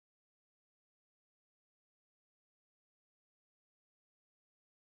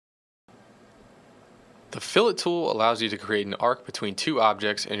The Fillet tool allows you to create an arc between two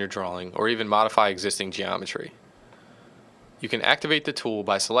objects in your drawing or even modify existing geometry. You can activate the tool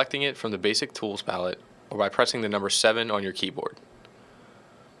by selecting it from the basic tools palette or by pressing the number 7 on your keyboard.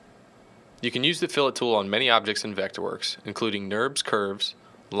 You can use the Fillet tool on many objects in Vectorworks, including NURBS curves,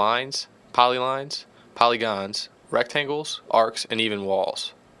 lines, polylines, polygons, rectangles, arcs, and even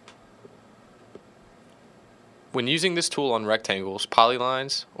walls. When using this tool on rectangles,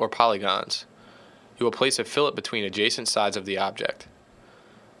 polylines, or polygons, you will place a fillet between adjacent sides of the object.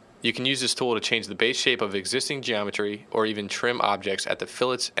 You can use this tool to change the base shape of existing geometry or even trim objects at the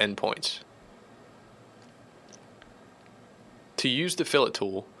fillet's endpoints. To use the Fillet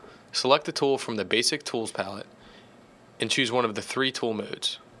tool, select the tool from the basic tools palette and choose one of the 3 tool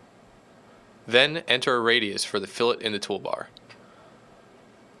modes. Then enter a radius for the fillet in the toolbar.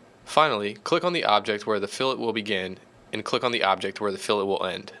 Finally, click on the object where the fillet will begin and click on the object where the fillet will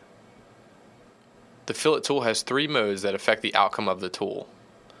end. The Fillet tool has 3 modes that affect the outcome of the tool.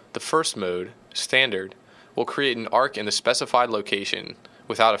 The first mode, Standard, will create an arc in the specified location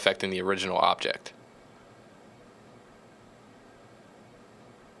without affecting the original object.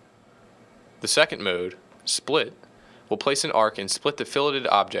 The second mode, Split, will place an arc and split the filleted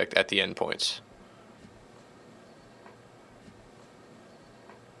object at the endpoints.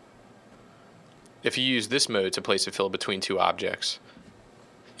 If you use this mode to place a fillet between 2 objects,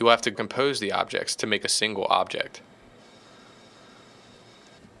 you will have to compose the objects to make a single object.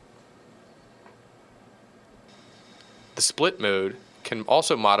 The Split mode can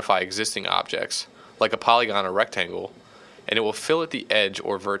also modify existing objects, like a polygon or rectangle, and it will fillet the edge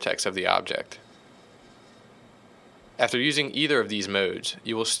or vertex of the object. After using either of these modes,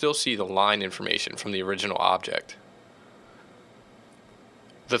 you will still see the line information from the original object.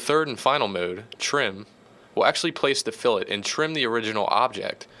 The third and final mode, Trim, will actually place the fillet and trim the original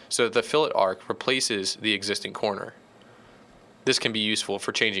object so that the fillet arc replaces the existing corner. This can be useful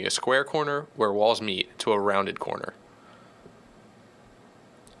for changing a square corner where walls meet to a rounded corner.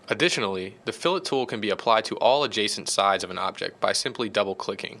 Additionally, the Fillet tool can be applied to all adjacent sides of an object by simply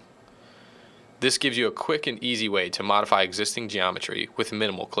double-clicking. This gives you a quick and easy way to modify existing geometry with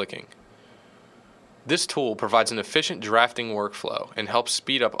minimal clicking. This tool provides an efficient drafting workflow and helps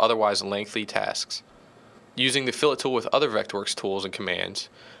speed up otherwise lengthy tasks. Using the Fillet tool with other Vectorworks tools and commands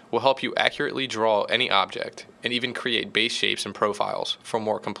will help you accurately draw any object and even create base shapes and profiles for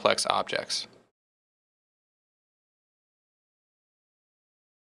more complex objects.